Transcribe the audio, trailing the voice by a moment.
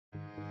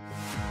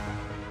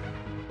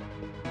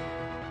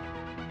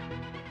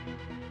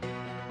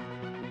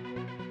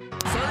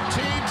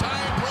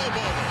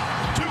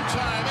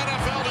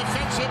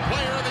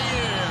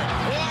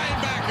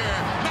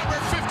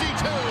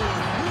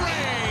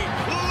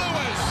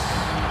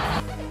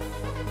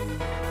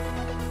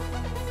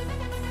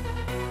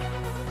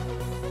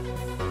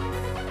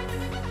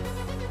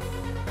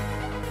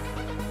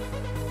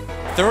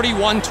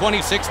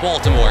31-26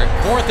 Baltimore.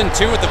 4th and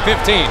 2 at the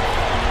 15.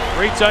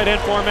 Three tight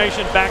end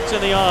formation, backs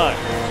in the eye.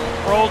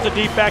 Rolls the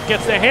deep back,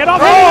 gets the hand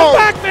off in the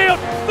backfield.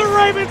 The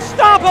Ravens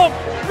stop him.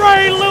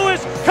 Ray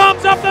Lewis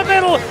comes up the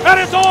middle, and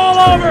it's all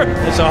over.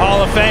 It's a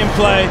Hall of Fame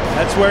play.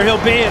 That's where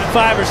he'll be in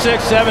 5 or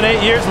 6, 7,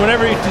 8 years,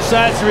 whenever he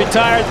decides to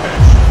retire.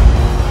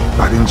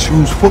 I didn't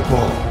choose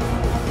football.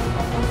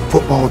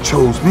 Football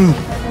chose me.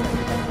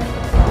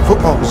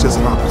 Football was just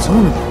an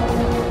opportunity.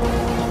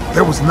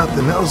 There was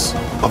nothing else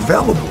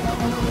available.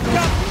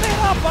 Got lit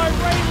up by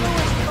Ray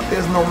Lewis.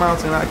 There's no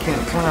mountain I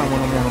can't climb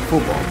when I'm on a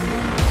football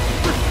field.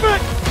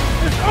 Respect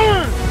is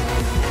earned.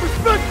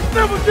 Respect is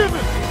never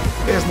given.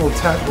 There's no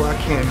tackle I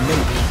can't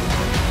make.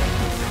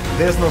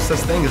 There's no such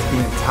thing as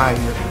being tired.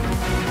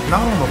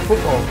 Not on a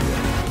football field.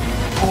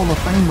 Hall of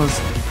Famers,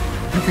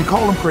 you can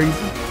call them crazy,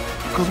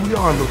 because we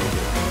are a little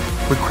bit.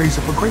 We're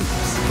crazy for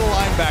greatness. The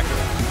linebacker.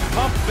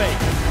 Pump fake.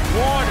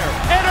 Warner.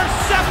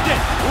 Intercepted.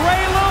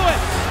 Ray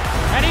Lewis.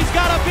 And he's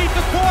got to beat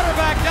the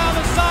quarterback down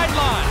the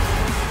sideline.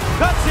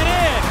 Cuts it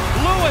in.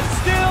 Lewis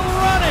still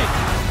running.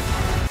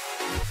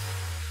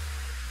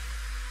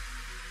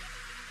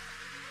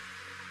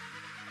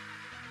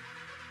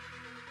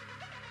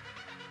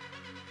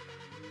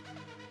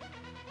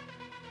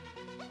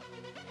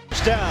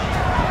 Down.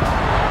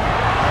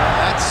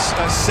 That's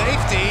a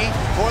safety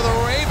for the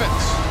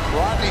Ravens.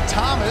 Rodney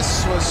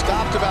Thomas was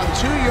stopped about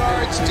 2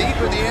 yards deep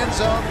in the end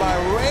zone by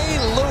Ray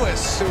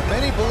Lewis, who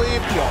many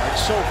believe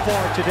yards so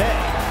far today.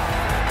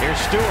 Here's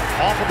Stewart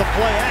off of the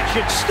play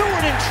action.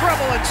 Stewart in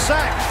trouble and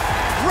sacked.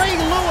 Ray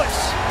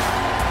Lewis,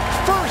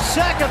 first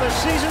sack of the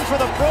season for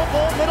the Pro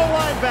Bowl middle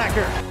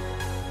linebacker.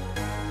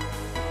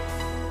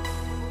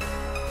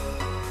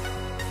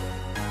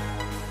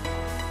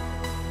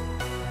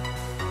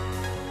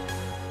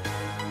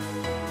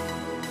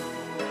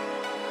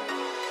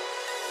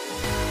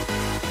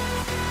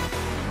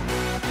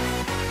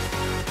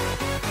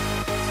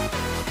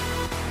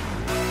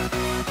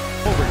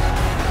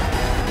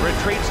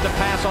 Retreats to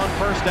pass on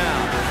first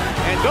down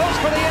and goes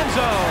for the end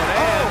zone.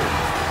 And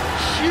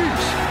Jeez.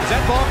 is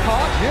that ball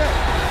caught? Yeah.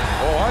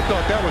 Oh, I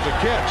thought that was a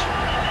catch.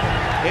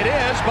 It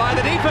is by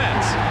the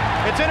defense.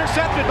 It's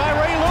intercepted by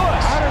Ray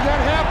Lewis. How did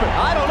that happen?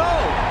 I don't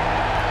know.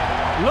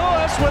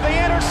 Lewis with the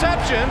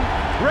interception.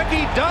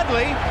 Ricky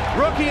Dudley,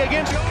 rookie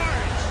against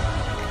yards.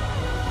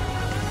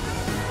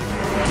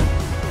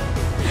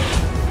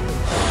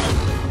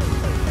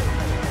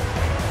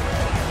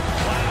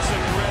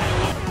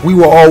 We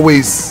were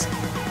always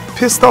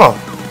pissed off.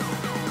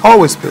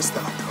 Always pissed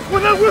off.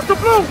 When that whistle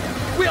blow,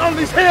 we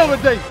unleash hell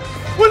today.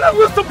 When that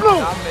whistle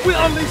blow, we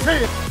unleash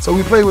hell. So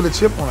we play with a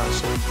chip on our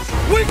shoulders.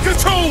 We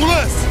control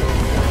us.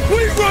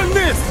 We run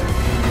this.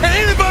 And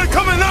anybody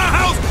come in our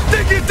house,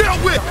 they get dealt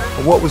with.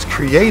 But what was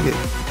created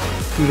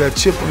through that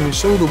chip on your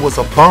shoulder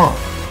was a bomb.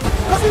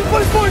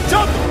 Everybody's for each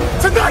other.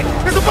 Tonight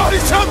is about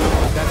each other.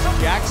 That's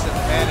Jackson,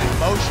 man, in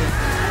motion.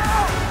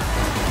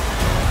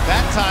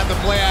 That time the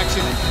play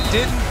action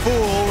didn't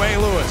fool Ray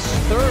Lewis.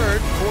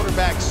 Third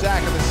quarterback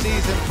sack of the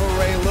season for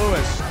Ray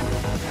Lewis.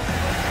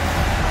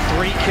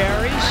 3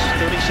 carries,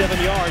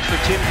 37 yards for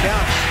Tim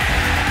Couch.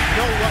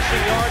 No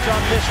rushing yards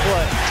on this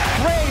play.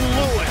 Ray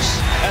Lewis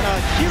and a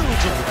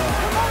huge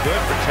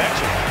good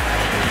protection.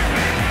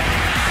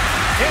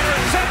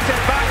 Intercepted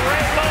by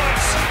Ray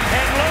Lewis.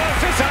 And Lewis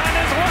is on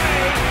his way.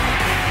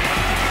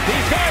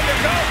 He's going to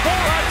go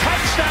for a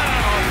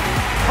touchdown.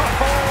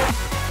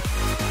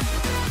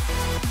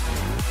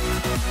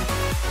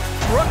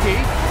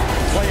 Rookie,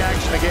 play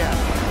action again.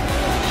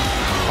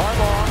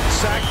 Harbaugh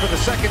sacked for the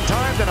second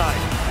time tonight.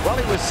 Well,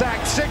 he was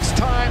sacked 6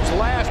 times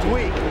last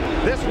week.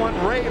 This one,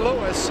 Ray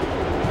Lewis,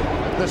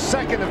 the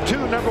second of 2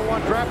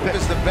 #1 draft picks.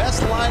 Is the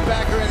best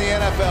linebacker in the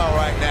NFL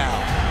right now.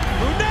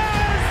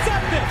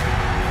 Intercepted.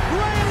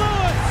 Ray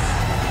Lewis.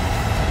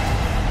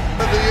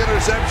 The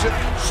interception.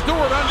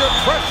 Stewart under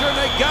pressure, and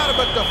they got him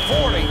at the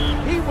 40.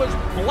 He was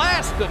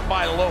blasted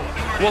by Lewis.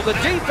 Well, the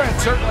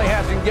defense certainly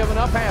hasn't given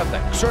up, have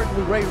they?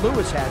 Certainly Ray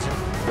Lewis hasn't.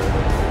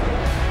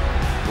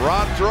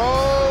 Ron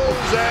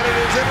throws, and it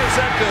is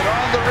intercepted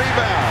on the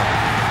rebound.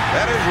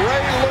 That is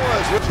Ray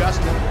Lewis with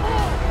Justin.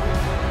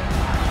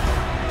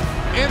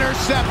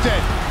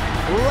 Intercepted.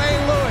 Ray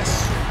Lewis.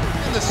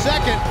 And the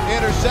second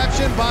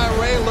interception by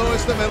Ray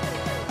Lewis, the middle.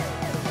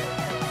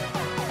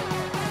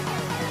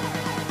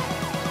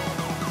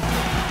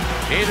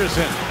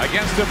 Peterson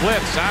against the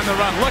blitz on the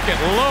run. Look at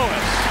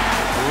Lewis.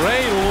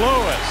 Ray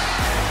Lewis.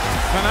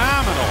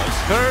 Phenomenal. His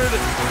 3rd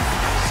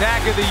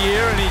sack of the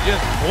year, and he just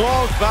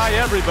blows by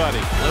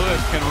everybody. Lewis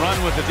can run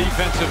with the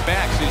defensive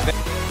backs. He's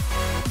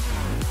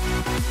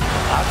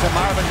out to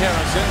Marvin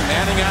Harrison,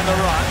 manning on the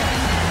run.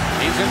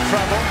 He's in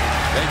trouble.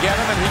 They get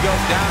him, and he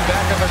goes down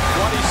back at the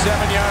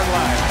 27-yard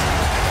line.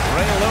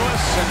 Ray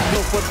Lewis and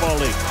Blue Football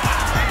League.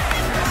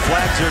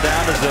 Flags are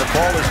down as the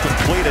ball is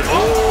completed.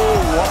 Oh,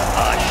 what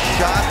a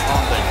shot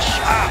on the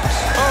chops.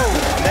 Oh,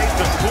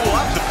 Nathan Poole,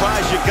 I'm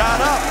surprised you got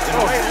up. And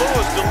Ray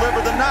Lewis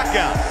delivered the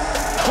knockout.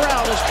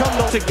 Crowd has come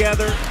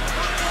together.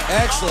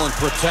 excellent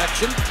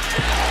protection.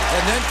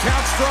 And then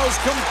Couch throws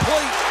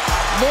complete.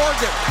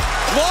 Morgan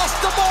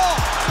lost the ball,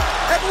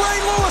 and Ray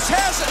Lewis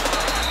has it.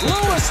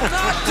 Lewis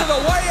knocked it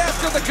away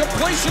after the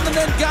completion and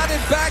then got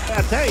it back.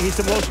 I tell you, he's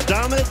the most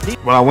dominant.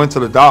 When I went to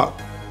the doc,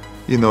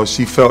 you know,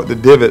 she felt the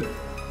divot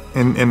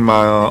in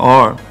my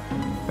arm,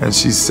 and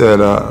she said,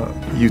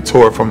 you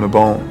tore it from the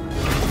bone.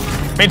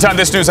 Meantime,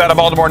 this news out of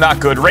Baltimore, not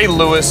good. Ray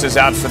Lewis is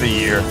out for the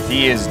year.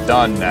 He is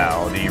done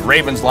now. The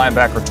Ravens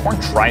linebacker torn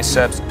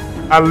triceps.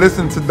 I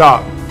listened to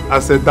Doc. I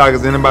said, Doc,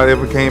 has anybody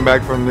ever came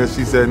back from this?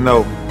 She said,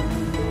 no.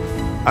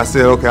 I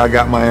said, okay, I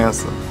got my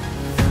answer.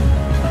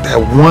 That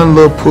one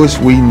little push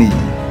we need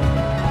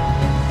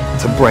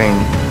to bring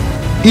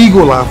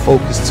eagle-eye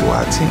focus to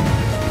our team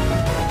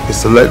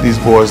is to let these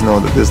boys know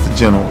that this is the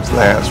General's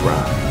last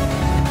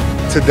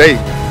ride. Today,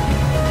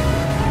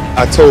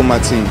 I told my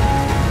team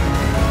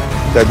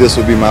that this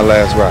would be my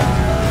last ride.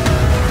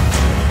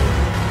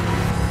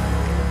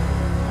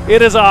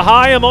 It is a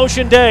high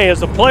emotion day as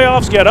the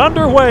playoffs get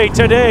underway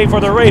today for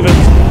the Ravens.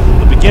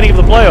 The beginning of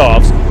the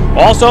playoffs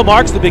also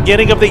marks the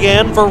beginning of the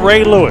end for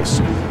Ray Lewis.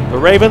 The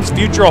Ravens'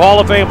 future Hall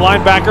of Fame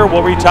linebacker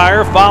will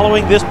retire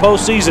following this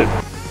postseason.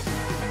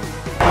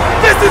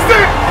 This is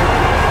it!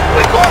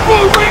 We going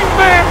for a ring,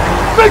 man!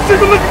 Make sure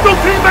you look at your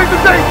teammates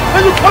today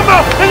and you come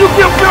out and you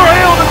give pure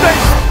hell today!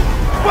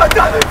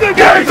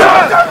 Game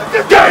time!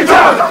 Game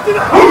time!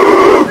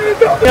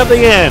 At the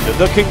end,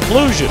 the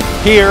conclusion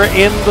here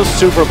in the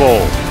Super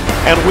Bowl.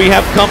 And we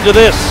have come to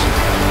this.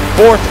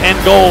 4th and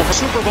goal.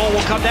 Super Bowl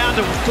will come down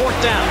to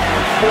 4th down.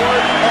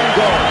 4th and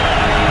goal.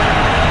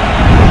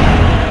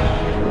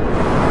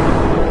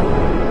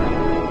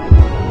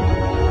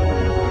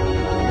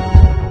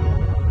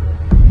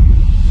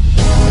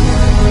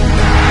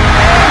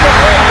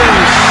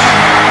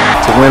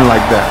 To win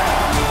like that,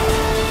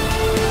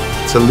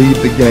 to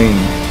leave the game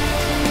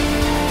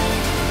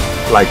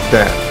like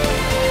that,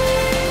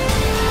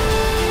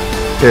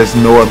 there's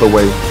no other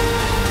way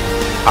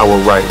I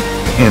will write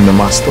the end of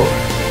my story.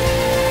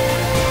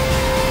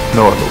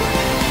 No other way.